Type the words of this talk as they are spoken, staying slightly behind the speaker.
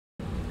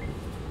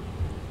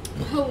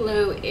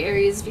Hello,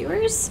 Aries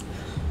viewers.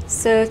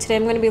 So today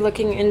I'm going to be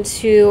looking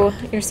into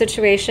your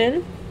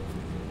situation.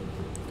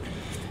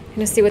 I'm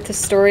going to see what the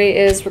story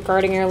is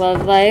regarding your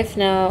love life.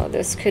 Now,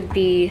 this could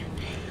be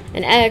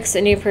an ex,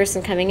 a new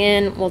person coming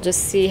in. We'll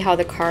just see how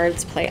the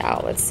cards play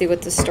out. Let's see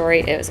what the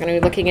story is. I'm going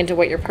to be looking into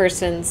what your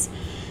person's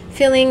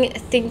feeling,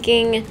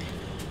 thinking,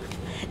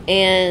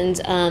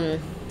 and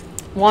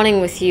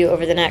wanting with you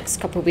over the next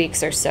couple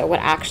weeks or so, what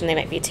action they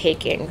might be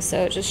taking.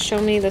 So just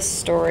show me the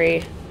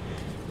story.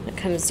 When it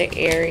comes to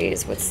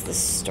Aries, what's the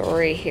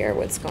story here?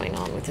 What's going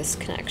on with this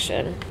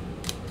connection?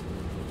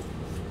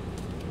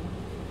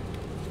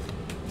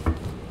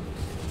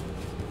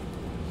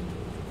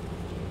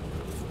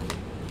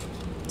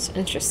 It's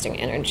interesting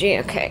energy.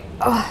 Okay.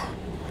 Oh.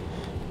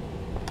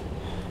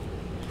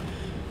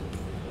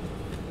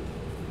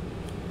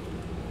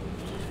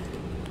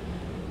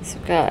 So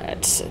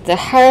got the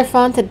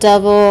Hierophant, the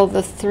Devil,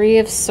 the Three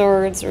of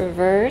Swords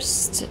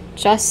reversed,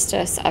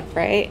 Justice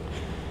upright,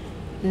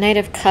 Knight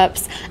of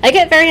Cups. I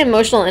get very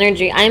emotional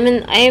energy. I'm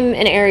in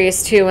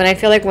Aries too, and I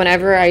feel like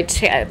whenever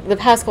the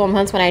past couple of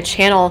months when I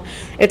channel,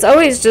 it's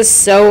always just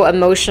so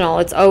emotional.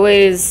 It's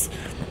always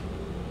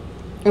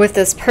with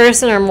this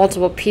person or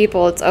multiple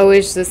people. It's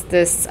always just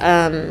this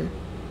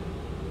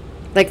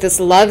like this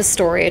love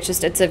story.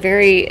 It's a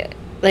very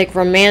like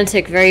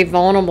romantic, very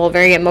vulnerable,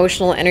 very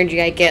emotional energy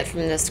I get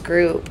from this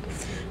group.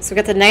 So we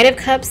got the Knight of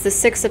Cups, the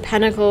Six of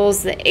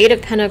Pentacles, the Eight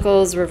of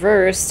Pentacles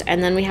reversed,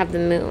 and then we have the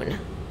Moon.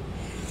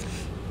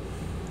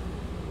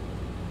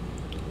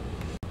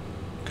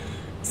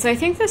 So I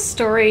think the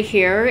story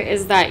here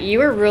is that you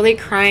were really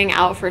crying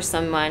out for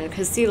someone.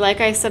 Because see,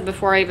 like I said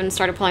before I even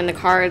started pulling the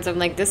cards, I'm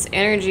like, this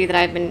energy that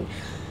I've been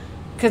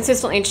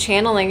consistently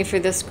channeling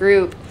through this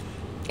group,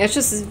 it's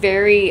just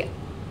very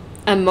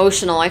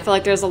emotional. I feel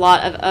like there's a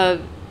lot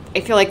of I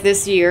feel like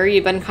this year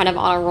you've been kind of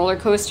on a roller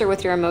coaster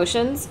with your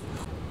emotions.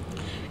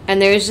 And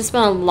there's just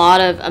been a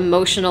lot of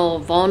emotional,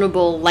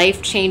 vulnerable,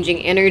 life-changing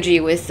energy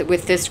with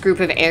this group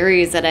of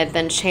Aries that I've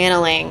been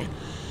channeling.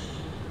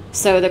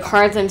 So the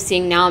cards I'm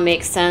seeing now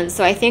make sense.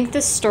 So I think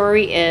the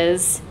story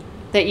is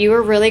that you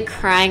were really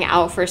crying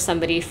out for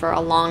somebody for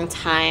a long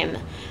time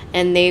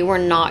and they were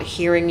not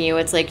hearing you.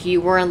 It's like you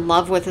were in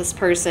love with this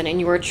person and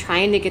you were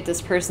trying to get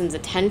this person's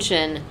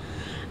attention.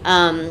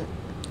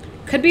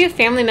 Could be a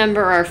family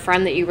member or a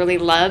friend that you really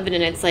loved,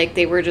 and it's like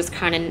they were just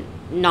kind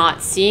of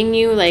not seeing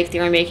you, like they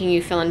were making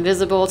you feel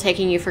invisible,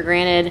 taking you for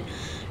granted.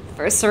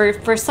 For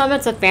some,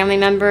 it's a family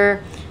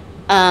member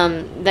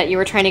that you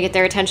were trying to get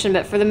their attention,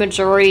 but for the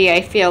majority,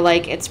 I feel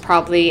like it's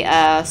probably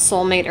a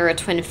soulmate or a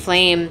twin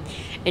flame,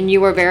 and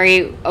you were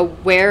very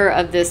aware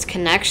of this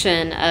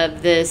connection,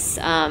 of this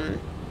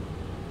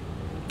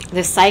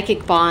this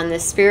psychic bond,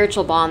 this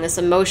spiritual bond, this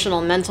emotional,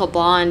 mental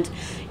bond.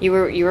 You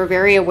were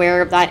very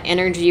aware of that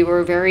energy. You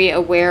were very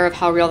aware of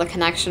how real the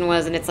connection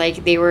was, and it's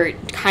like they were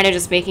kind of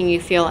just making you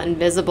feel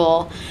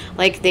invisible,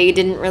 like they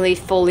didn't really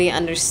fully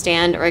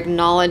understand or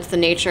acknowledge the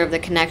nature of the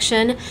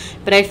connection.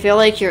 But I feel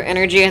like your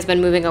energy has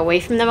been moving away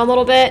from them a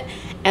little bit,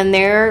 and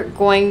they're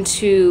going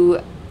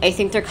to, I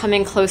think they're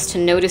coming close to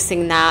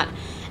noticing that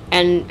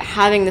and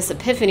having this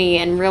epiphany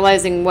and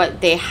realizing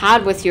what they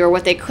had with you or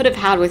what they could have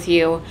had with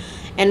you,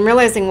 and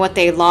realizing what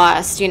they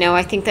lost. You know,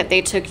 I think that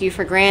they took you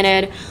for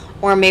granted,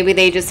 or maybe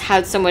they just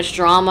had so much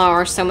drama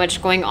or so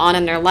much going on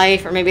in their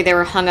life, or maybe they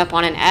were hung up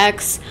on an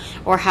ex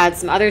or had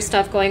some other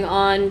stuff going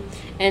on.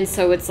 And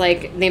so it's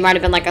like they might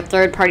have been like a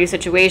third party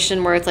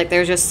situation where it's like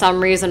there's just some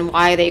reason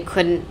why they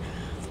couldn't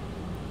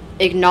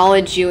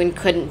acknowledge you and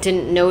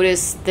didn't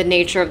notice the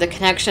nature of the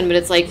connection. But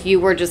it's like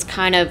you were just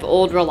kind of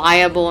old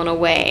reliable in a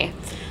way.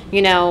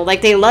 You know,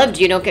 like they loved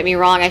you, don't get me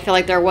wrong. I feel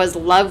like there was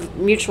love,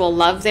 mutual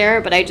love there,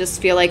 but I just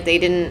feel like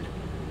I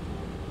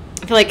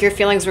feel like your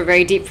feelings were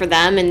very deep for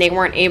them and they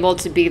weren't able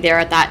to be there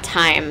at that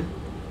time.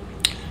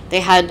 They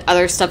had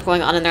other stuff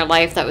going on in their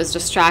life that was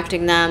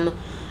distracting them,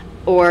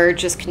 or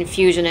just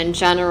confusion in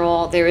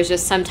general. There was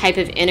just some type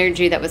of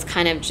energy that was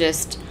kind of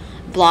just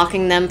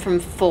blocking them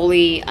from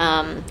fully,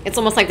 it's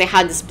almost like they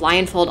had this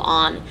blindfold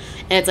on.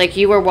 And it's like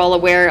you were well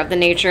aware of the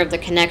nature of the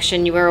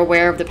connection. You were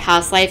aware of the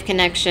past life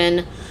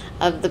connection,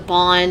 of the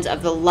bond,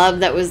 of the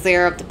love that was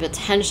there, of the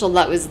potential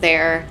that was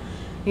there.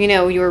 You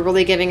know, you were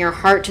really giving your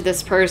heart to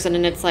this person,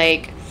 and it's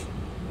like,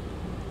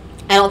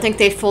 I don't think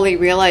they fully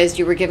realized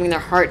you were giving their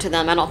heart to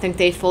them. I don't think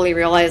they fully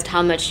realized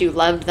how much you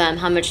loved them,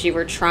 how much you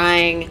were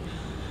trying,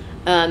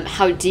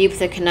 how deep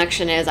the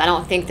connection is. I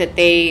don't think that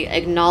they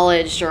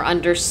acknowledged or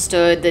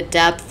understood the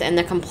depth and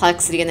the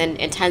complexity and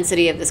the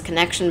intensity of this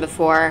connection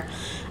before.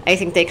 I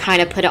think they kind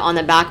of put it on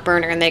the back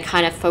burner and they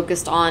kind of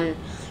focused on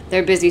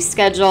their busy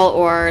schedule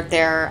or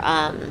their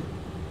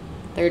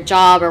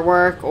job or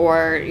work,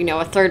 or, you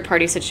know, a third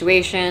party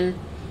situation,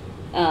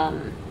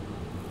 that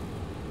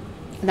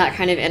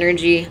kind of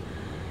energy,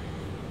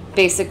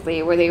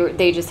 basically, where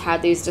they just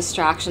had these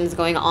distractions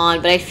going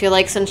on. But I feel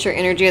like since your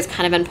energy has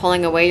kind of been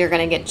pulling away, you're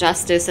going to get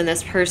justice, and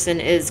this person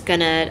is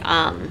going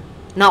to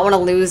not want to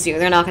lose you.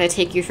 They're not going to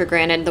take you for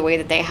granted the way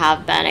that they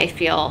have been, I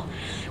feel.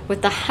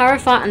 With the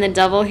Hierophant and the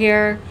Devil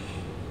here,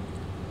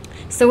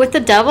 So with the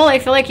devil, I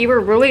feel like you were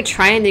really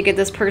trying to get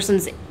this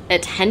person's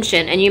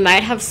attention, and you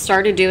might have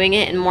started doing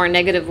it in more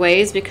negative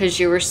ways because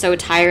you were so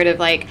tired of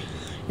like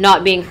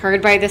not being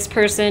heard by this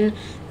person.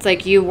 It's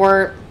like you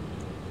were,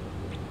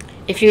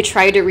 if you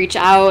tried to reach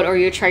out or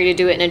you tried to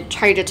do it and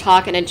try to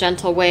talk in a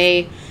gentle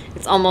way,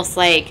 it's almost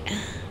like,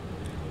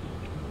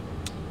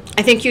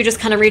 I think you just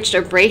kind of reached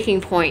a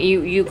breaking point.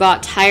 You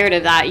got tired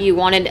of that. You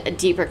wanted a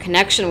deeper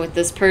connection with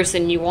this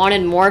person. You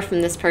wanted more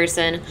from this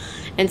person.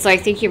 And so I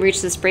think you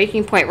reached this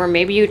breaking point where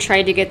maybe you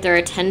tried to get their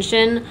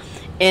attention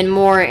in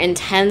more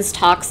intense,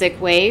 toxic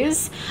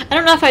ways. I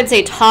don't know if I'd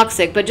say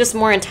toxic, but just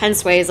more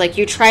intense ways. Like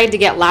you tried to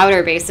get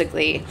louder,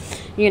 basically.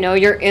 You know,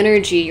 your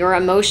energy, your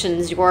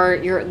emotions,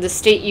 the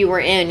state you were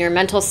in, your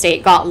mental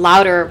state got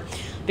louder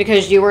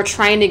because you were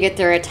trying to get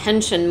their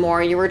attention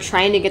more. You were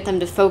trying to get them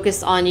to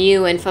focus on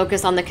you and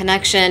focus on the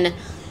connection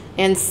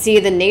and see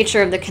the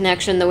nature of the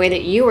connection the way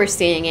that you were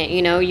seeing it.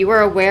 You know, you were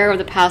aware of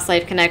the past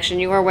life connection.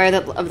 You were aware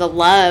of the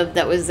love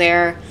that was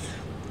there.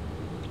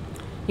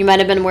 You might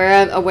have been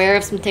aware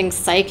of some things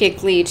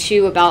psychically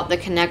too about the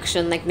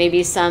connection, like maybe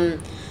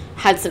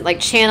had some like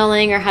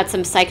channeling or had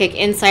some psychic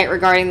insight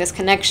regarding this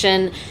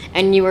connection,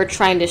 and you were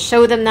trying to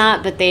show them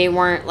that, but they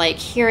weren't like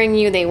hearing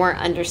you, they weren't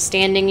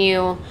understanding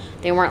you,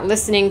 they weren't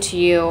listening to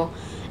you.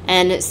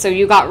 And so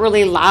you got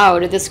really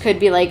loud. This could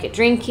be like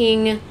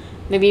drinking.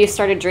 Maybe you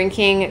started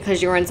drinking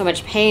because you were in so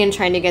much pain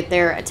trying to get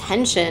their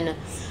attention,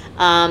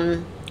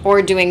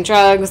 or doing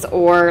drugs,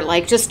 or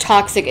like just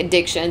toxic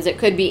addictions. It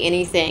could be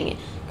anything. It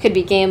could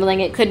be gambling.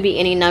 It could be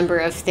any number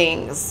of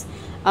things.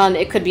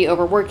 It could be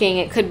overworking.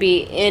 It could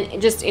be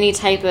just any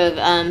type of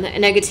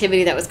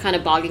negativity that was kind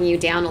of bogging you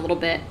down a little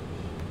bit.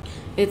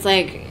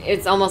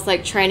 It's almost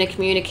like trying to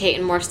communicate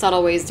in more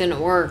subtle ways didn't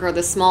work, or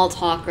the small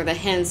talk or the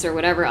hints or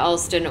whatever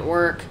else didn't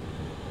work.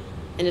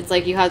 And it's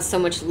like you had so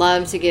much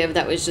love to give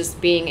that was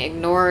just being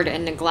ignored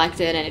and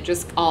neglected, and it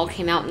just all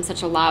came out in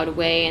such a loud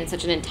way, in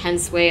such an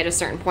intense way at a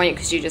certain point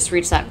because you just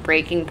reached that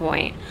breaking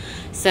point.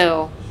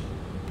 So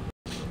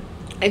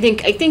I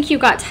think you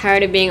got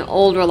tired of being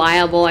old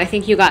reliable. I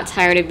think you got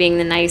tired of being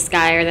the nice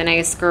guy or the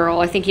nice girl.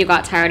 I think you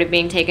got tired of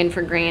being taken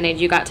for granted.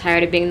 You got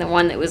tired of being the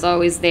one that was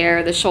always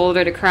there, the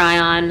shoulder to cry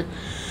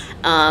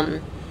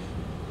on.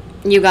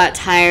 You got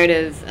tired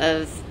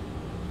of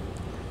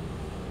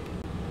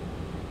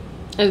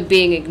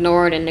being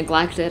ignored and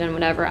neglected and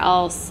whatever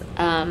else.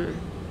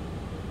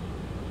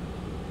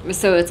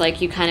 So it's like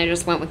you kind of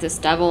just went with this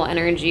devil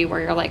energy where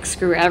you're like,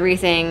 screw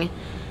everything.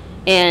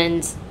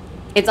 And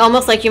it's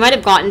almost like you might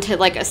have gotten to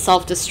like a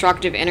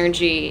self-destructive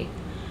energy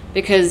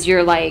because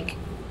you're like,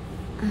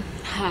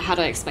 how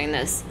do I explain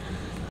this?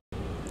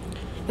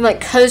 Like,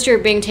 because you're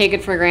being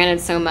taken for granted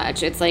so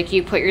much, it's like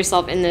you put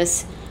yourself in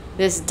this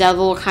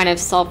devil kind of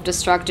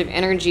self-destructive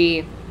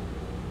energy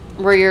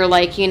where you're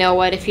like, you know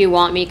what, if you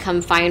want me,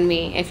 come find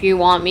me. If you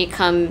want me,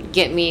 come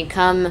get me.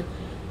 Come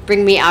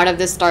bring me out of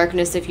this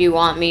darkness if you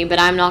want me, but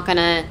I'm not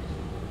gonna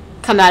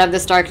come out of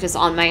this darkness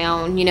on my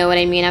own. You know what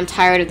I mean? I'm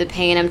tired of the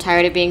pain. I'm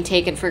tired of being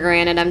taken for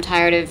granted. I'm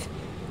tired of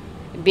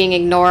being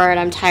ignored.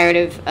 I'm tired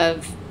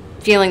of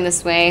feeling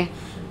this way.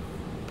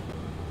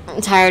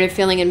 I'm tired of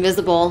feeling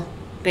invisible.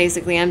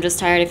 Basically, I'm just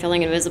tired of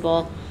feeling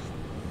invisible.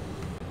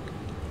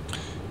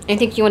 I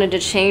think you wanted to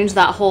change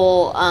that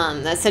whole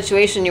that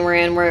situation you were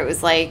in where it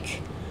was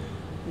like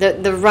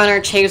the runner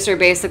chaser,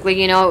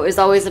 basically. You know, it was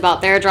always about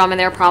their drama,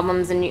 their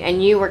problems,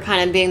 and you were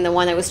kind of being the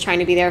one that was trying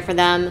to be there for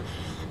them.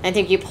 I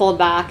think you pulled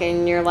back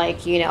and you're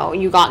like, you know,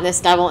 you got in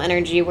this devil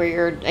energy where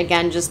you're,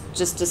 again, just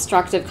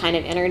destructive kind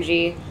of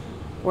energy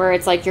where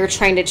it's like you're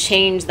trying to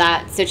change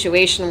that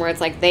situation where it's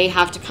like they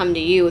have to come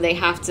to you. They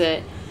have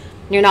to,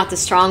 you're not the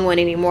strong one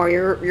anymore.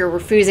 You're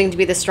refusing to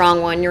be the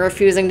strong one. You're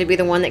refusing to be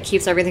the one that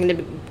keeps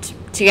everything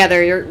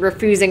together. You're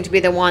refusing to be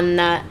the one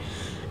that,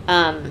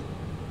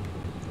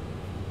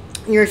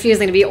 you're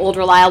refusing to be old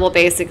reliable,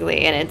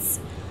 basically. And it's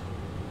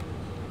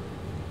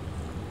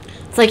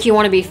like you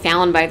want to be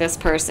found by this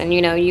person.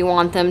 You know, you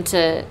want them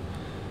to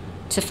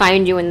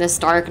find you in this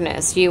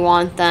darkness. You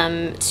want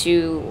them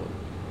to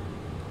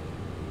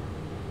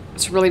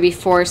really be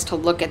forced to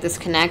look at this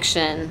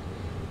connection.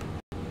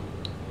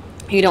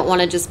 You don't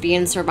want to just be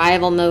in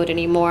survival mode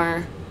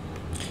anymore.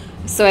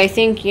 So I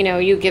think, you know,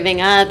 you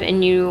giving up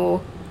and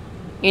you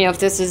know, if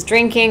this is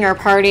drinking or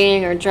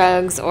partying or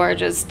drugs or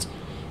just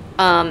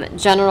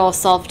general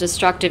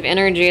self-destructive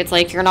energy, it's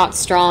like you're not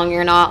strong.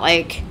 You're not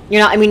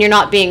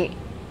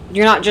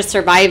just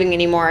surviving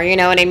anymore. You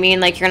know what I mean?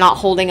 Like, you're not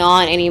holding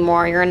on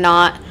anymore. You're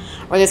not,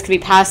 or this could be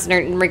past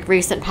in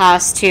recent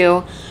past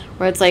too,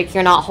 where it's like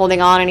you're not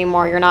holding on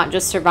anymore. You're not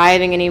just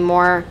surviving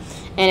anymore.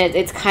 And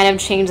it's kind of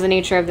changed the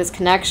nature of this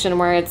connection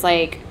where it's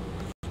like,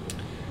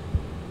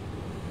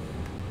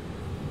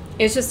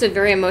 it's just a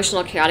very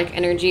emotional, chaotic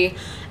energy.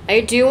 I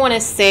do want to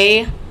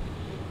say,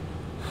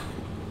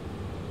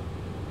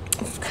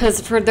 because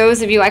for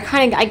those of you,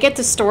 I get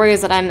the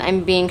stories that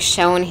I'm being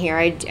shown here.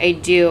 I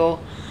do.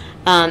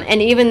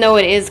 And even though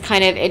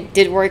it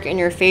did work in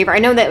your favor, I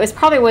know that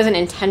probably wasn't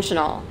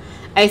intentional.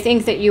 I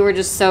think that you were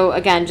just so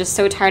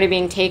tired of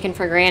being taken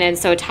for granted,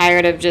 so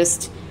tired of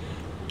just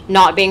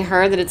not being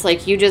heard, that it's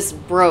like you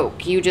just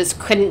broke. You just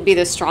couldn't be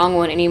the strong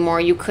one anymore.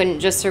 You couldn't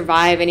just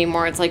survive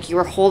anymore. It's like you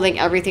were holding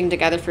everything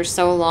together for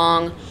so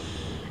long.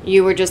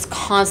 You were just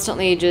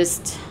constantly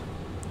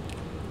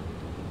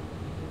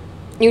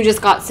you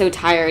just got so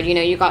tired, you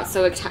know, you got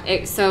so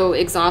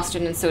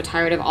exhausted and so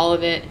tired of all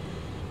of it,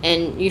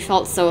 and you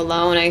felt so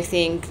alone. I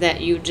think that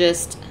you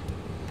just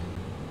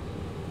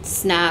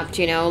snapped,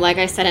 you know. Like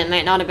I said, it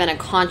might not have been a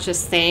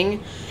conscious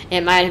thing. It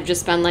might have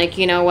just been like,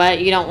 you know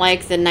what, you don't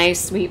like the nice,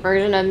 sweet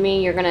version of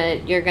me, you're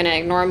gonna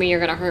ignore me,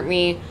 you're gonna hurt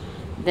me,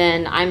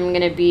 then I'm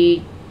gonna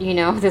be, you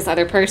know, this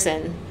other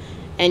person.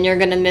 And you're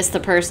gonna miss the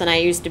person I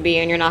used to be,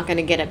 and you're not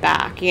gonna get it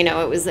back. You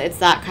know, it's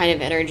that kind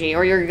of energy.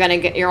 Or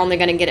you're only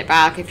gonna get it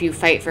back if you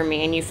fight for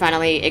me and you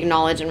finally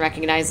acknowledge and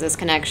recognize this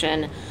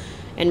connection,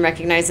 and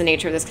recognize the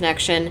nature of this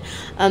connection.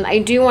 I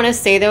do want to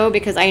say though,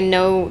 because I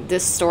know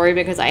this story,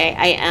 because I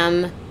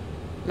am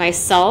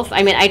myself.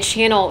 I mean, I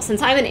channel,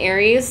 since I'm an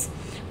Aries.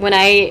 When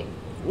I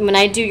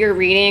do your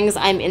readings,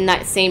 I'm in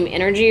that same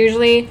energy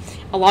usually.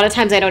 A lot of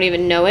times I don't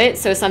even know it.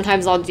 So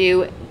sometimes I'll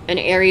do an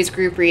Aries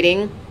group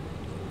reading,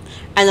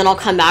 and then I'll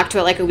come back to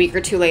it like a week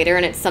or two later,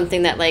 and it's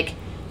something that like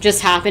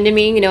just happened to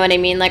me, you know what I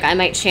mean? Like I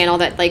might channel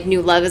that like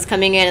new love is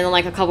coming in, and then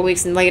like a couple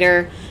weeks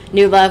later,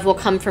 new love will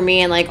come for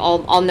me, and like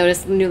I'll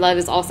notice new love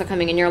is also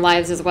coming in your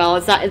lives as well.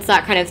 It's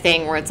that kind of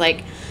thing where it's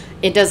like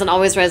it doesn't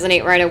always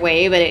resonate right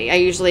away, but I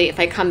usually, if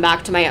I come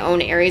back to my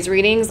own Aries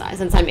readings,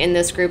 since I'm in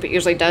this group, it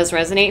usually does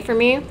resonate for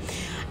me.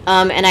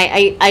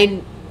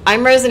 And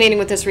I'm resonating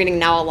with this reading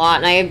now a lot,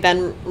 and I have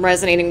been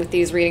resonating with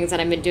these readings that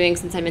I've been doing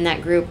since I'm in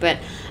that group. But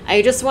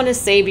I just want to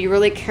say, be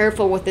really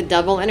careful with the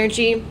double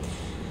energy,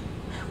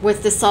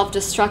 with the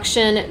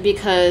self-destruction,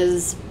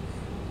 because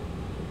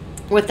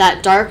with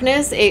that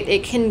darkness,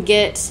 it could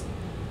get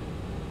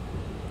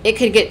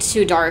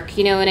too dark.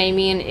 You know what I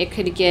mean? It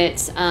could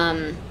get,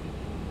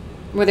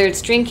 whether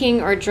it's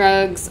drinking or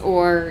drugs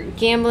or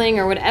gambling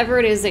or whatever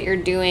it is that you're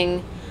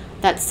doing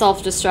that's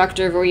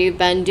self-destructive, or you've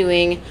been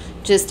doing,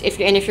 just if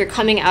you're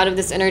coming out of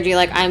this energy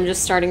like I'm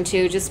just starting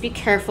to, just be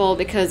careful.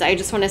 Because I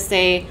just want to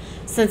say,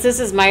 since this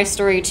is my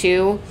story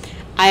too,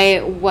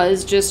 I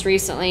was just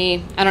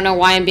recently, I don't know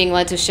why I'm being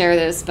led to share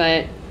this,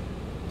 but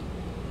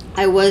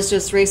I was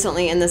just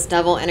recently in this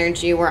devil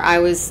energy where I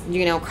was,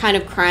 you know, kind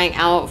of crying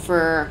out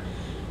for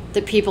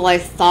the people I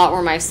thought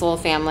were my soul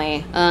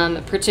family,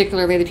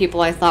 particularly the people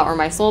I thought were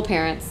my soul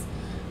parents.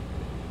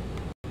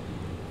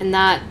 And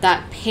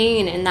that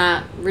pain and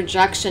that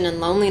rejection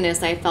and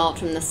loneliness I felt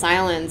from the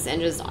silence,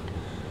 and just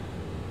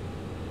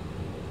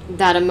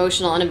that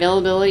emotional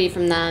unavailability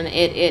from them,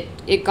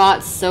 it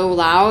got so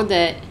loud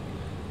that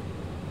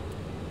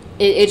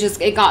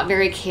it got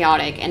very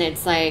chaotic. And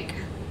it's like,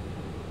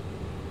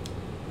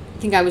 I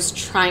think I was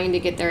trying to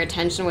get their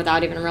attention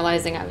without even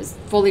realizing I was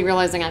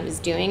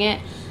doing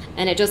it.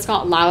 And it just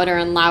got louder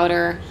and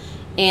louder.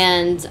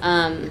 And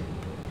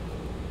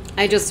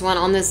I just went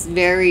on this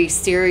very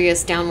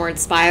serious downward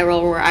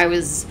spiral where I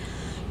was,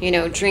 you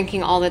know,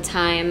 drinking all the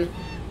time.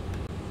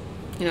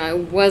 You know, I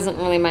wasn't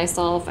really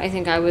myself. I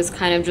think I was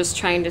kind of just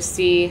trying to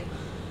see,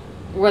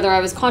 whether I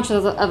was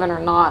conscious of it or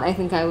not, I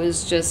think I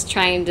was just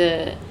trying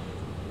to,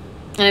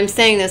 and I'm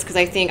saying this because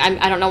I think,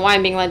 I don't know why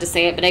I'm being led to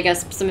say it, but I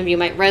guess some of you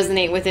might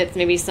resonate with it.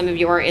 Maybe some of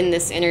you are in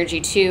this energy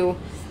too.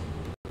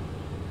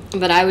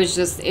 But I was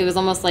just, it was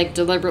almost like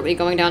deliberately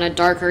going down a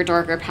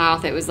darker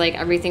path. It was like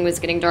everything was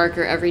getting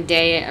darker every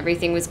day.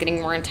 Everything was getting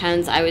more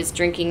intense. I was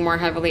drinking more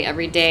heavily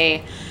every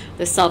day.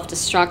 The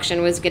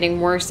self-destruction was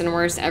getting worse and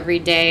worse every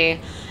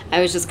day.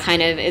 I was just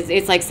kind of,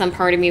 it's like some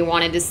part of me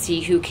wanted to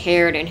see who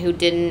cared and who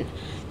didn't.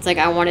 It's like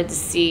I wanted to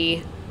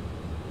see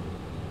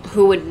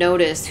who would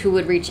notice, who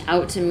would reach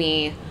out to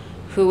me,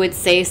 who would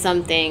say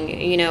something,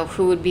 you know,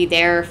 who would be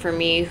there for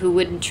me, who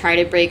would try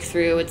to break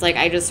through. It's like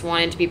I just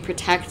wanted to be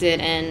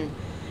protected and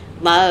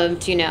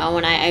loved, you know,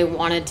 and I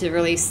wanted to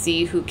really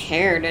see who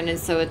cared. And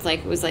so it's like,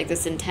 it was like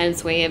this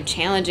intense way of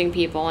challenging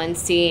people and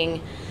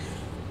seeing,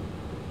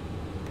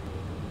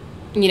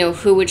 you know,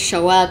 who would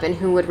show up and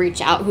who would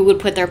reach out, who would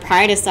put their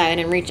pride aside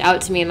and reach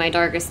out to me in my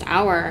darkest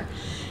hour.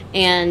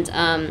 And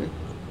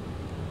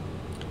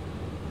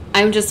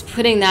I'm just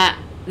putting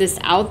this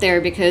out there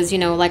because, you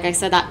know, like I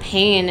said, that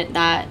pain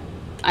that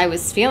I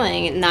was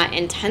feeling and that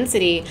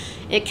intensity,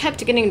 it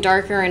kept getting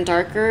darker and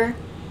darker.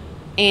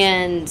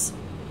 And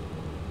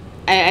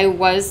I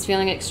was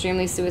feeling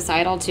extremely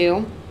suicidal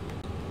too.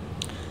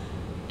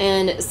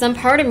 And some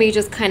part of me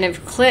just kind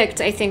of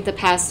clicked, I think, the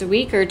past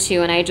week or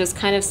two, and I just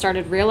kind of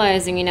started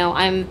realizing, you know,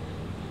 I'm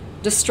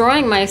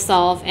destroying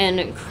myself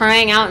and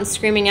crying out and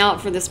screaming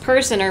out for this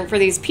person or for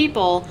these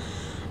people.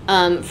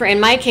 For in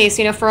my case,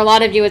 you know, for a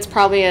lot of you, it's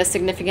probably a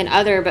significant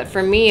other, but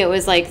for me, it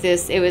was like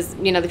this, it was,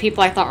 you know, the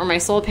people I thought were my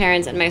soul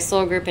parents and my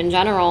soul group in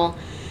general.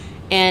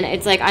 And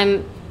it's like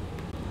I'm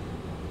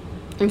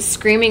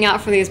screaming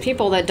out for these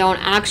people that don't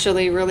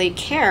actually really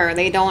care.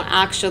 They don't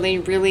actually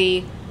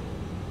really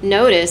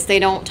notice. They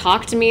don't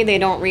talk to me. They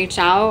don't reach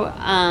out.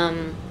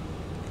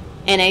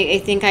 And I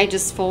think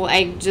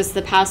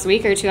the past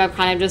week or two, I've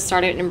kind of just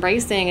started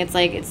embracing. It's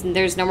like,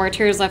 there's no more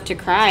tears left to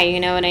cry. You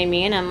know what I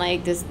mean? I'm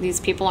like, these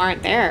people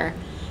aren't there.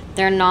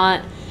 They're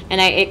not. And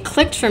it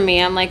clicked for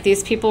me. I'm like,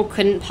 these people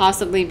couldn't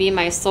possibly be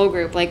my soul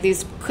group. Like,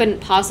 these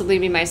couldn't possibly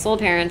be my soul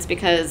parents,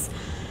 because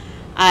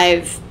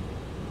I've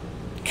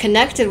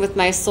connected with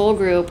my soul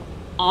group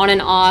on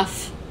and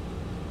off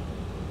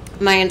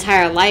my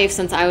entire life.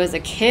 Since I was a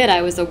kid,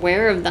 I was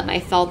aware of them. I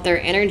felt their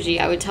energy.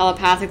 I would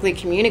telepathically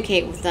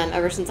communicate with them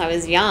ever since I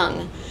was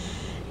young.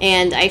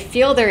 And I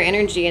feel their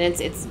energy, and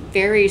it's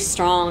very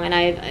strong.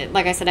 And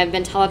like I said, I've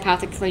been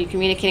telepathically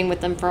communicating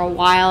with them for a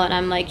while, and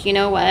I'm like, you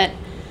know what?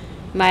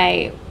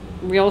 My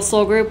real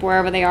soul group,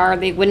 wherever they are,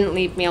 they wouldn't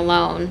leave me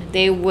alone.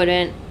 They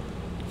wouldn't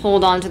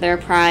hold on to their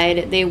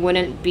pride. They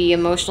wouldn't be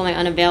emotionally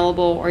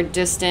unavailable or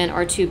distant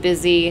or too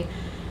busy.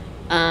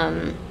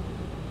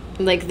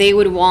 Like, they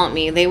would want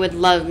me. They would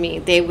love me.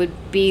 They would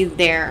be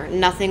there.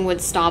 Nothing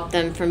would stop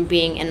them from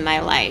being in my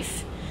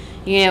life.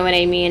 You know what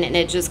I mean? And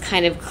it just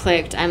kind of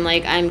clicked. I'm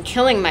like, I'm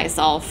killing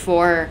myself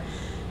I'm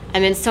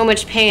in so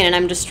much pain, and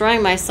I'm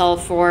destroying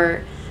myself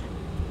for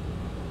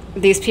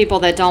these people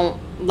that don't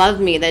love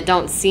me, that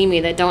don't see me,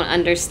 that don't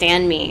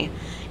understand me.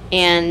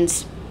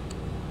 And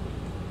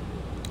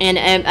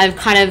I've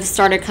kind of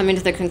started coming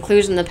to the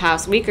conclusion the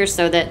past week or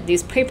so that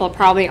these people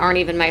probably aren't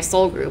even my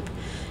soul group,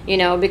 you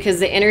know,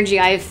 because the energy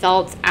I've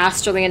felt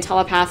astrally and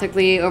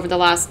telepathically over the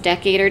last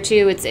decade or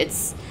two,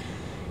 it's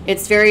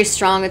very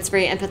strong, it's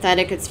very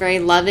empathetic, it's very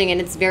loving,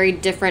 and it's very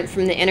different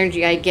from the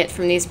energy I get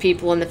from these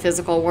people in the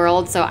physical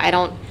world. So I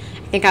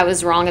think I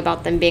was wrong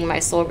about them being my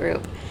soul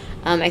group.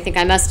 I think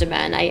I must have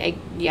been.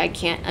 I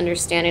can't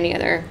understand any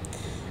other.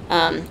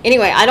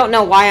 Anyway, I don't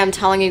know why I'm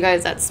telling you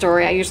guys that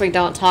story. I usually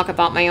don't talk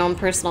about my own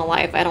personal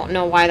life. I don't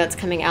know why that's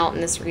coming out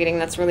in this reading.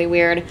 That's really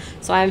weird.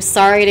 So I'm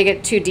sorry to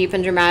get too deep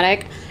and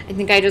dramatic. I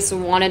think I just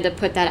wanted to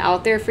put that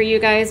out there for you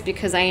guys,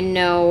 because I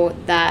know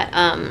that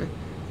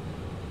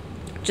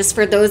just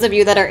for those of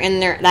you that are in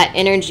that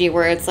energy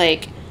where it's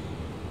like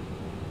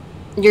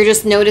you're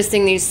just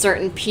noticing these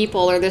certain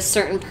people or this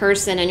certain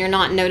person, and you're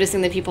not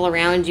noticing the people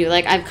around you.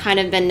 Like, I've kind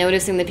of been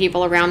noticing the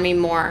people around me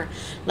more,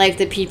 like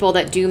the people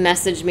that do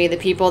message me, the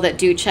people that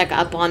do check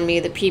up on me,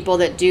 the people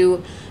that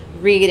do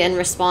read and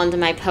respond to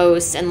my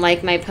posts and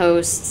like my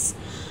posts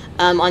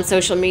on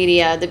social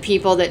media, the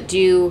people that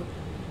do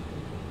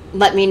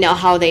let me know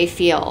how they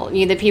feel,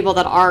 you know, the people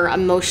that are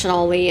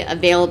emotionally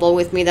available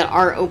with me, that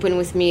are open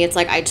with me. It's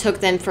like I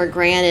took them for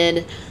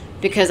granted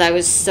because I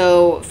was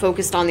so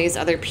focused on these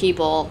other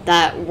people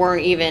that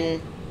weren't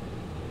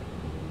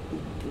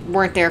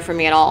there for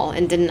me at all,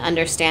 and didn't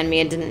understand me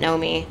and didn't know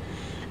me.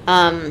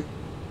 And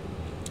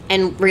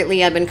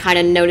lately I've been kind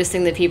of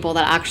noticing the people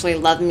that actually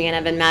love me, and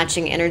I've been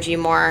matching energy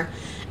more.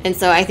 And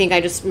so I think I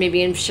just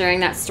maybe am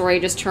sharing that story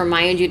just to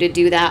remind you to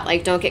do that.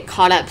 Like, don't get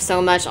caught up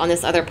so much on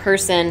this other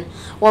person.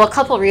 Well, a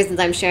couple of reasons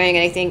I'm sharing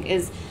it, I think,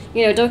 is,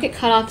 you know, don't get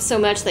caught up so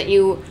much that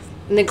you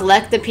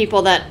neglect the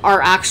people that are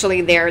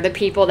actually there, the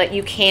people that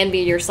you can be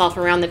yourself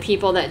around, the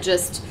people that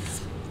just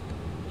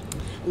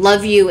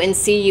love you and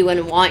see you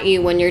and want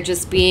you when you're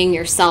just being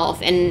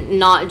yourself, and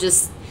not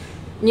just,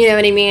 you know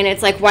what I mean?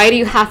 It's like, why did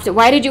you have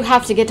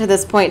to get to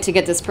this point to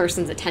get this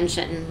person's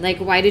attention? Like,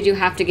 why did you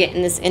have to get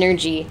in this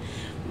energy,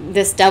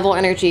 this devil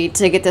energy,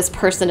 to get this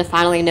person to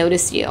finally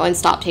notice you and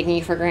stop taking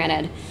you for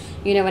granted?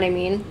 You know what I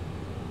mean?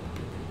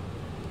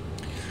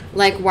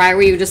 Like, why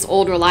were you just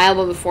old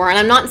reliable before? And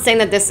I'm not saying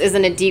that this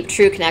isn't a deep,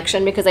 true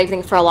connection, because I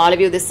think for a lot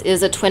of you, this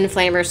is a twin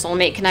flame or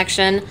soulmate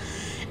connection,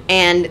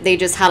 and they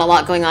just had a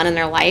lot going on in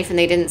their life and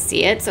they didn't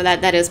see it. So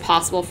that is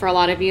possible for a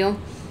lot of you.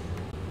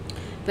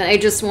 But I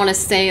just want to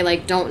say,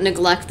 like, don't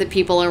neglect the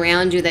people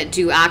around you that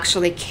do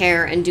actually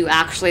care and do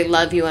actually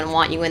love you and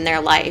want you in their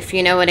life.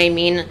 You know what I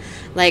mean?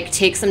 Like,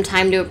 take some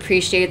time to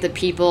appreciate the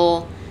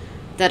people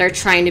that are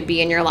trying to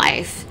be in your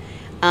life.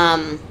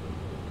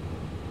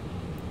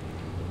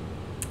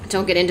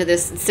 Don't get into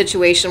this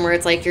situation where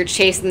it's like you're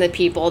chasing the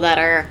people that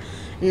are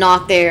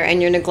not there, and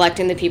you're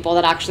neglecting the people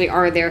that actually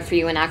are there for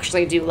you and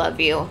actually do love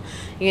you.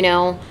 You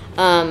know,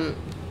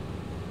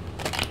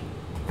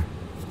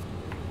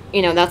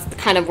 that's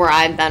kind of where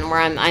I've been, where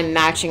I'm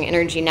matching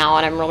energy now,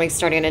 and I'm really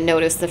starting to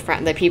notice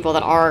the people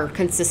that are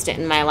consistent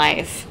in my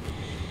life.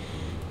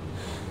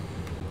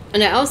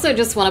 And I also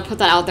just want to put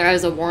that out there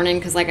as a warning,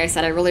 because like I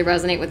said, I really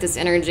resonate with this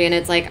energy, and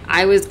it's like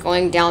I was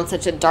going down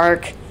such a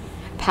dark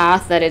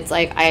path that it's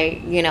like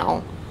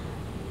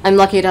I'm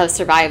lucky to have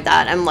survived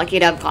that. I'm lucky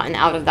to have gotten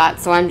out of that.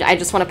 So I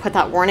just want to put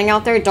that warning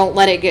out there. Don't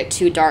let it get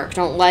too dark.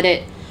 Don't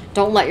let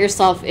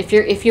yourself,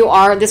 if you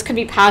are, this could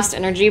be past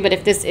energy, but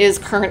if this is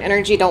current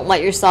energy, don't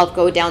let yourself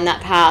go down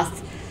that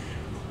path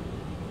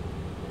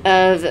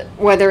of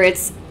whether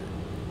it's,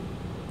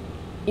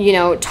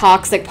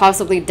 toxic,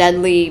 possibly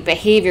deadly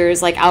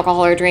behaviors like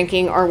alcohol or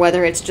drinking, or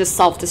whether it's just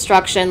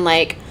self-destruction,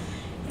 like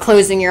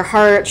closing your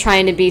heart,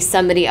 trying to be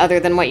somebody other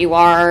than what you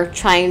are,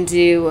 trying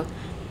to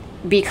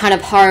be kind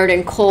of hard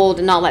and cold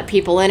and not let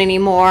people in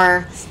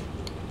anymore.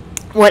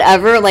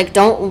 Whatever, like,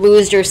 don't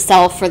lose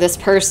yourself for this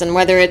person,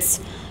 whether it's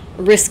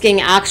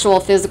risking actual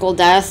physical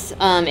death.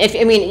 If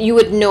I mean, you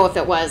would know if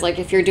it was like,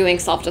 if you're doing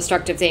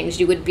self-destructive things,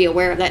 you would be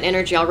aware of that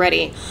energy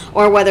already.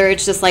 Or whether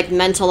it's just like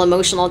mental,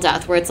 emotional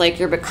death, where it's like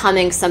you're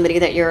becoming somebody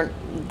that you're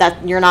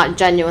not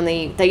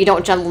genuinely, that you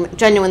don't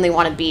genuinely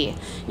want to be.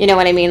 You know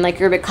what I mean? Like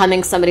you're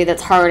becoming somebody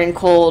that's hard and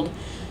cold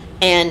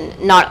and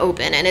not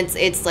open. And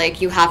it's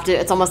like you have to,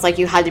 it's almost like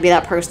you had to be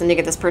that person to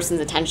get this person's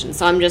attention.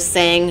 So I'm just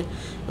saying,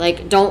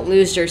 like, don't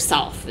lose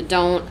yourself.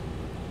 Don't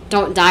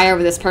die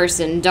over this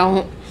person.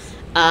 Don't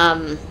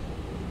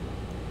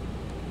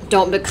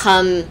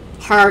become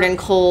hard and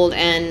cold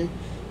and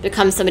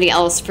become somebody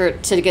else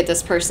to get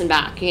this person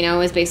back, you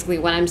know, is basically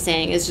what I'm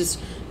saying. Is just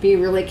be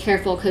really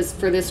careful, because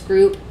for this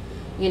group,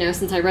 you know,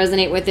 since I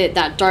resonate with it,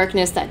 that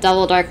darkness, that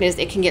devil darkness,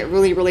 it can get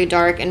really, really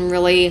dark and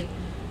really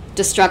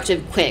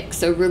destructive quick.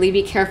 So really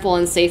be careful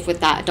and safe with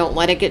that. Don't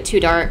let it get too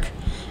dark.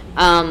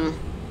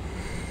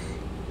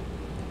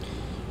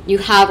 You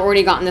have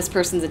already gotten this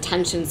person's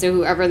attention, so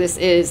whoever this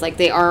is, like,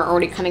 they are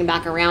already coming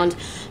back around.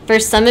 For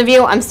some of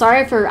you, I'm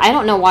sorry for, I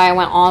don't know why I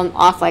went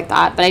off like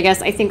that, but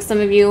I think some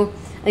of you,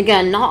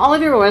 again, not all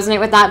of you will resonate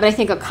with that, but I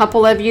think a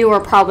couple of you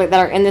are probably, that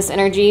are in this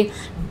energy,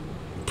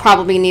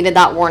 probably needed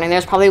that warning.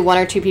 There's probably one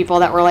or two people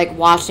that were, like,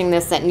 watching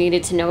this that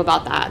needed to know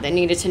about that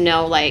needed to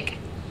know, like,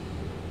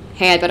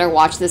 hey, I better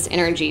watch this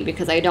energy,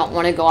 because I don't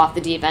want to go off the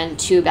deep end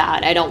too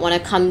bad. I don't want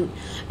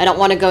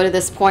to go to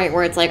this point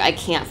where it's like I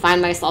can't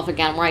find myself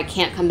again, where I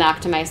can't come back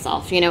to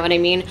myself. You know what I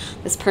mean?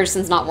 This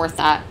person's not worth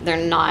that.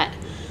 They're not.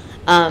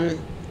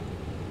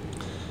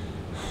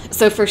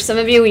 So for some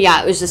of you,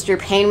 yeah, it was just your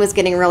pain was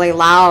getting really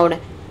loud.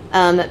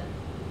 But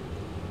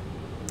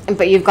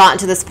you've gotten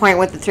to this point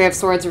with the Three of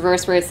Swords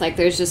reverse, where it's like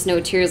there's just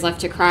no tears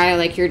left to cry.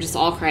 Like you're just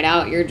all cried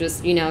out. You're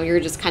just, you know, you're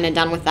just kind of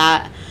done with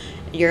that.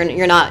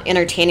 You're not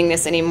entertaining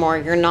this anymore.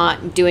 You're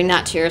not doing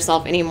that to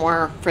yourself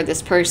anymore for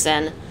this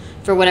person,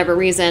 for whatever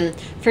reason.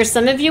 For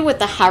some of you with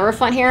the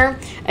Hierophant here,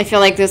 I feel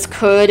like this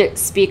could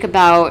speak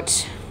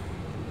about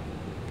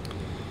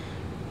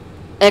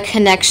a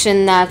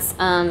connection that's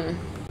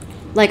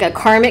like a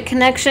karmic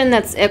connection.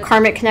 That's a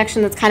karmic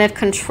connection that's kind of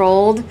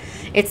controlled.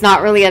 It's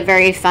not really a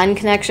very fun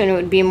connection. It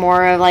would be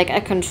more of like a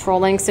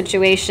controlling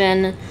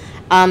situation,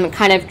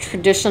 kind of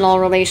traditional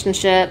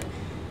relationship.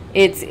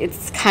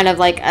 It's kind of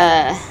like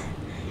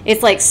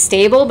it's like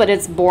stable, but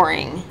it's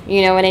boring.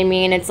 You know what I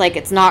mean? It's like,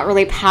 it's not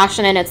really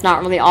passionate. It's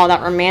not really all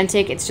that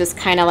romantic. It's just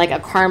kind of like a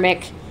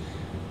karmic,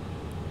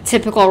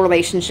 typical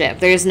relationship.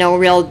 There's no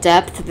real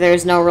depth.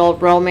 There's no real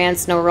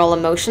romance, no real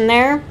emotion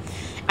there.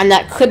 And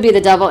that could be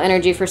the devil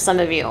energy for some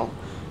of you.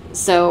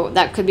 So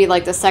that could be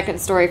like the second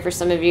story for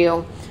some of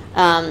you.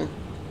 You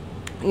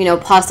know,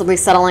 possibly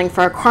settling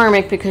for a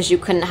karmic because you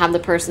couldn't have the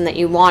person that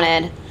you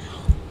wanted.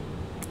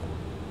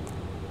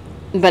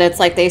 But it's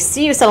like they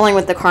see you settling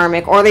with the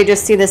karmic, or they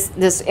just see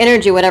this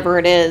energy, whatever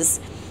it is,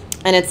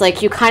 and it's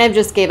like you kind of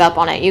just gave up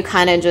on it. You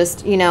kind of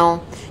just, you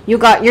know, you're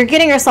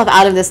getting yourself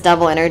out of this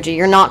devil energy.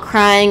 You're not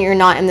crying. You're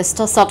not in this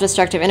still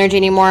self-destructive energy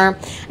anymore.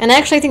 And I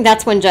actually think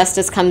that's when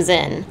justice comes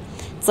in.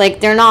 It's like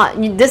they're not.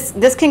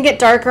 This can get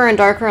darker and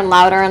darker and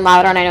louder and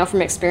louder. And I know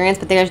from experience,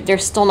 but they're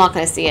still not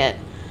going to see it.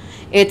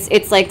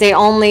 It's like they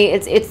only.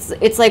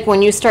 It's like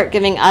when you start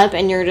giving up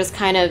and you're just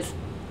kind of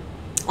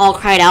all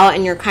cried out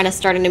and you're kind of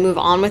starting to move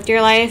on with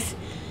your life,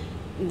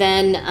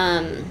 then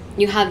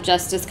you have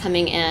justice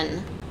coming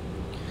in.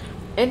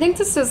 I think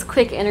this is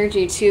quick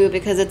energy too,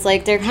 because it's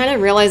like they're kind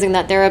of realizing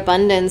that their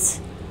abundance,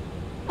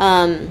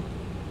 their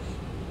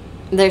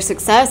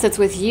success, it's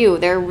with you.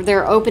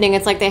 They're opening.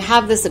 It's like they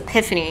have this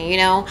epiphany, you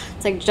know?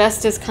 It's like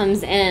justice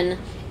comes in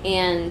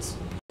and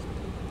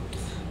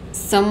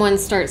someone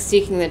starts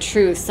seeking the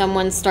truth.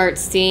 Someone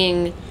starts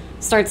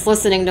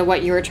listening to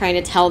what you were trying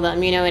to tell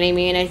them, you know what I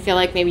mean? I feel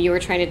like maybe you were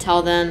trying to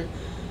tell them,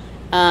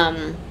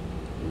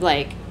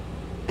 like,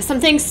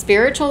 something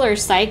spiritual or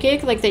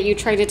psychic, like, that you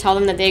tried to tell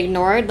them that they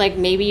ignored. Like,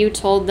 maybe you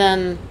told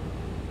them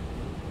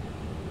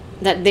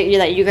that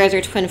you guys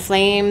are twin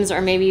flames,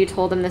 or maybe you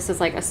told them this is,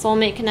 like, a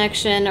soulmate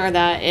connection, or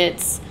that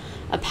it's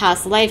a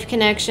past life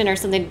connection, or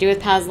something to do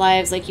with past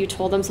lives. Like, you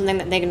told them something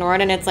that they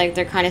ignored, and it's like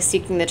they're kind of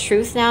seeking the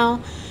truth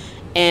now,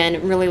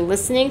 and really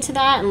listening to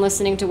that, and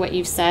listening to what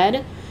you've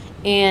said,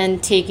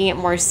 and taking it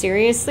more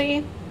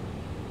seriously.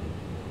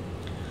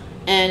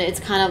 And it's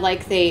kind of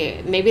like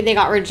maybe they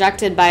got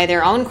rejected by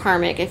their own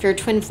karmic. If you're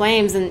twin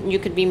flames, and you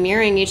could be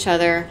mirroring each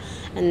other,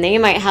 and they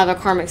might have a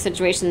karmic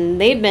situation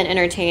they've been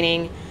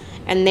entertaining,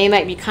 and they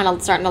might be kind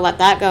of starting to let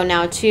that go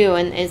now too.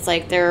 And it's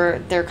like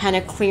they're kind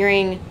of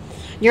clearing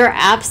your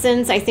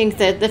absence. I think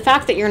that the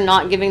fact that you're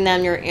not giving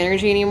them your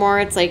energy anymore,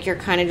 it's like you're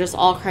kind of just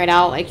all cried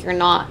out, like you're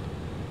not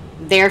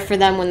there for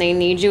them when they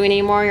need you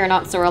anymore. You're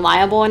not so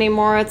reliable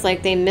anymore. It's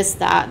like they missed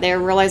that. They're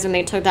realizing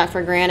they took that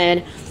for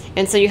granted.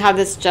 And so you have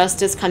this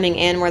justice coming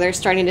in where they're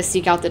starting to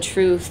seek out the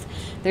truth.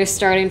 They're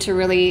starting to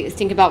really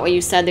think about what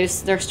you said.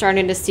 They're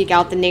starting to seek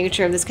out the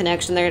nature of this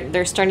connection.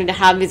 They're starting to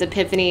have these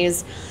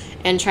epiphanies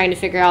and trying to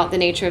figure out the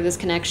nature of this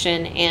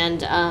connection,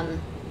 and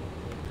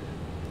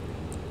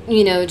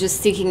you know, just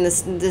seeking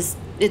this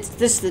it's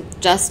just the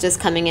justice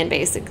coming in,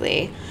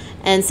 basically.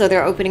 And so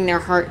they're opening their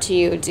heart to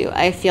you.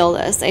 I feel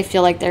this. I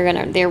feel like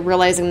they're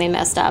realizing they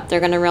messed up. They're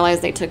gonna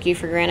realize they took you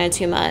for granted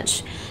too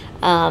much.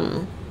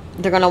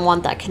 They're gonna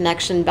want that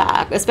connection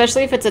back,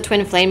 especially if it's a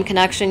twin flame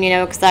connection, you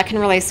know, because that can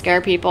really scare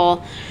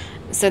people.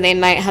 So they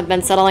might have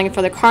been settling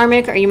for the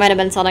karmic, or you might have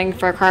been settling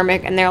for a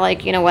karmic, and they're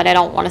like, you know what, I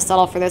don't want to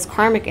settle for this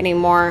karmic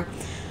anymore.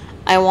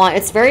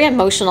 It's very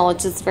emotional.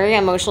 It's just very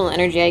emotional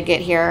energy I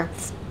get here.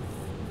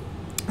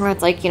 Where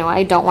it's like, you know,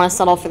 I don't want to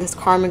settle for this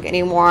karmic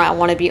anymore. I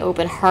want to be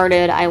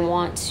open-hearted. I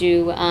want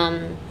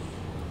to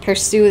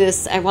pursue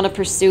this. I want to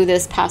pursue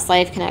this past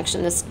life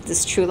connection,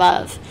 this true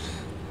love.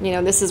 You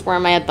know, this is where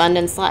my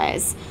abundance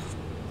lies.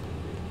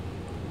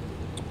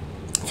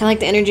 I feel like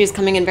the energy is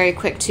coming in very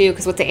quick too,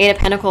 because with the Eight of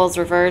Pentacles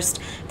reversed,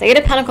 the Eight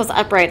of Pentacles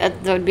upright,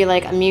 that would be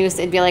like a muse.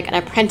 It'd be like an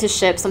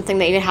apprenticeship, something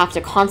that you'd have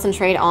to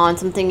concentrate on,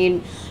 something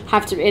you'd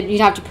have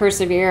to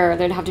persevere.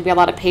 There'd have to be a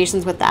lot of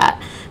patience with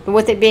that. But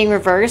with it being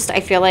reversed,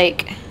 I think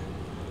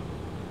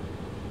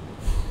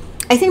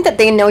that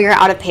they know you're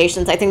out of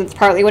patience. I think that's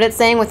partly what it's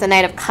saying with the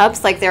Knight of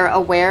Cups. Like, they're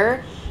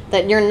aware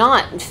that you're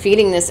not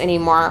feeding this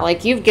anymore.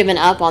 Like, you've given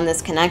up on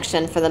this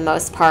connection for the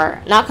most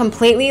part. Not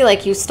completely,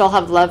 like, you still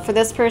have love for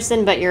this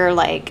person, but you're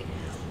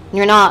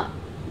not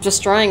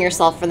destroying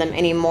yourself for them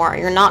anymore.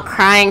 You're not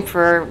crying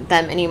for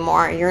them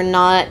anymore. You're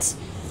not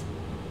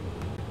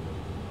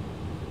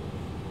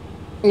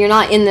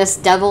in this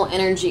devil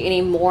energy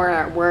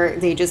anymore where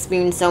they just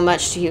mean so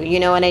much to you. You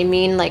know what I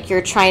mean? Like,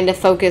 you're trying to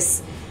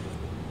focus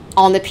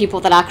on the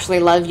people that actually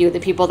love you, the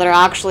people that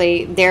are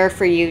actually there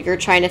for you. You're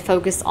trying to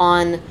focus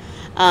on,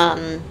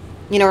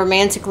 you know,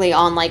 romantically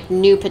on, like,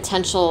 new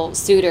potential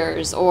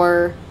suitors,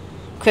 or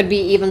could be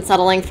even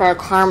settling for a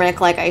karmic,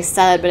 like I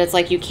said. But it's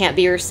like, you can't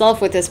be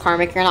yourself with this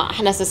karmic. You're not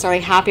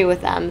necessarily happy with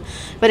them,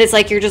 but it's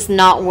like you're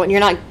not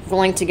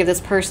willing to give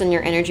this person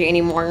your energy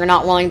anymore. You're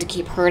not willing to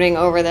keep hurting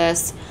over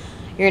this.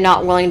 You're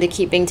not willing to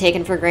keep being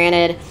taken for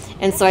granted.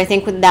 And so I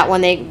think with that,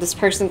 when this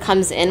person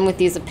comes in with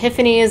these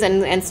epiphanies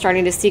and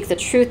starting to seek the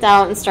truth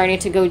out and starting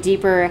to go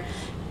deeper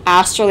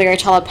astrally or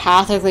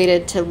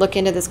telepathically to look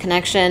into this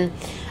connection,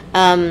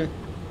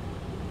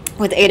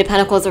 with Eight of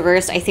Pentacles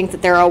reversed, I think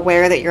that they're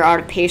aware that you're out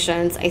of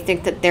patience. I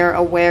think that they're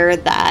aware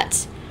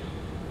that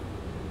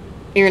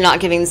you're not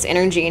giving this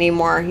energy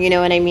anymore. You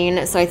know what I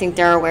mean? So I think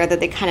they're aware that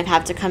they kind of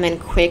have to come in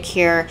quick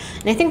here.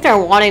 And I think they're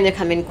wanting to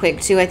come in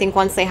quick too. I think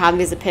once they have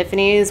these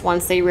epiphanies,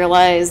 once they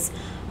realize,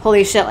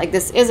 holy shit, like,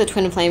 this is a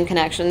twin flame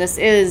connection. This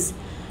is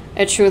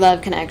a true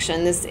love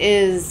connection. This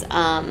is,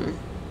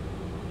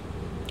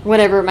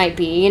 whatever it might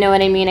be. You know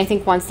what I mean? I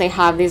think once they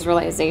have these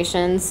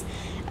realizations,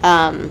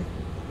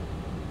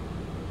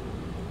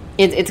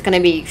 it's going to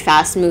be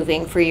fast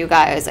moving for you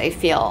guys, I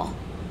feel.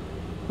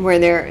 Where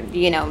they're,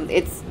 you know,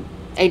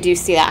 I do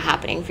see that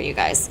happening for you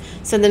guys.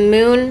 So the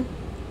moon,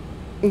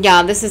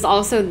 yeah, this is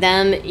also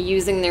them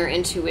using their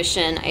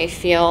intuition, I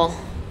feel.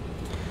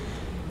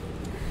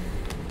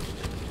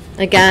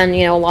 Again,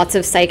 you know, lots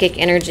of psychic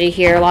energy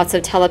here, lots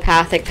of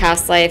telepathic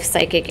past life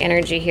psychic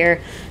energy here.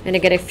 I'm going to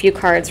get a few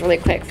cards really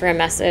quick for a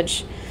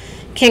message.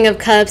 King of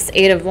Cups,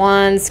 Eight of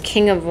Wands,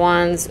 King of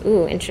Wands.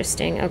 Ooh,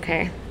 interesting.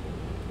 Okay.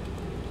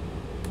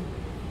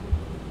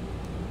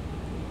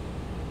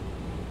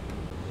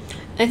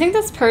 I think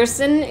this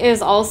person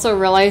is also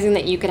realizing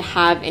that you could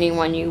have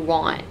anyone you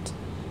want.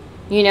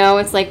 You know,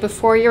 it's like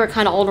before you were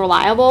kind of old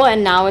reliable,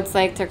 and now it's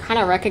like they're kind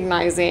of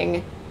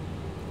recognizing,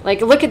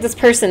 like, look at this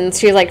person.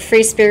 She's like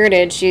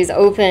free-spirited. She's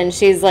open.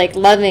 She's like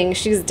loving.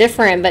 She's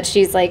different, but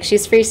she's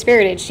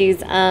free-spirited.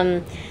 She's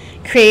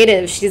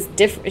creative. She's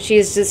different.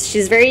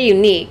 She's very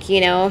unique,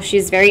 you know.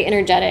 She's very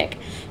energetic.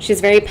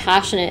 She's very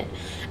passionate.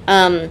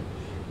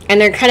 And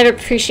they're kind of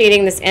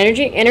appreciating this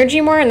energy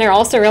more, and they're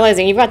also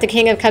realizing you've got the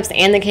King of Cups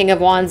and the King of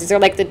Wands. These are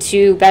like the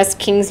two best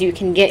kings you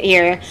can get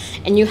here,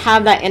 and you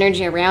have that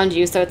energy around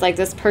you. So it's like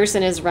this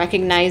person is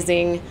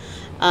recognizing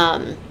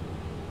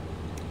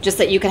just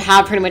that you can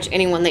have pretty much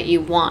anyone that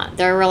you want.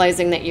 They're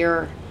realizing that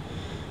you're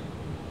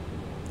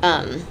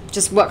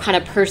just what kind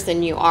of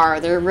person you are.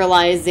 They're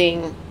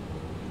realizing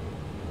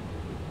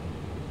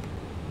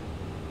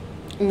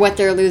what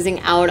they're losing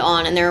out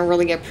on, and they're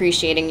really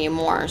appreciating you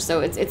more. So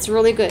it's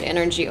really good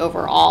energy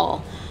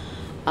overall.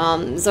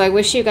 So I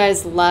wish you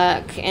guys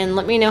luck, and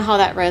let me know how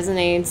that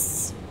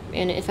resonates.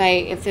 And if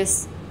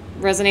this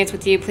resonates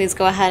with you, please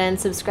go ahead and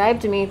subscribe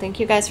to me. Thank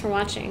you guys for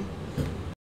watching.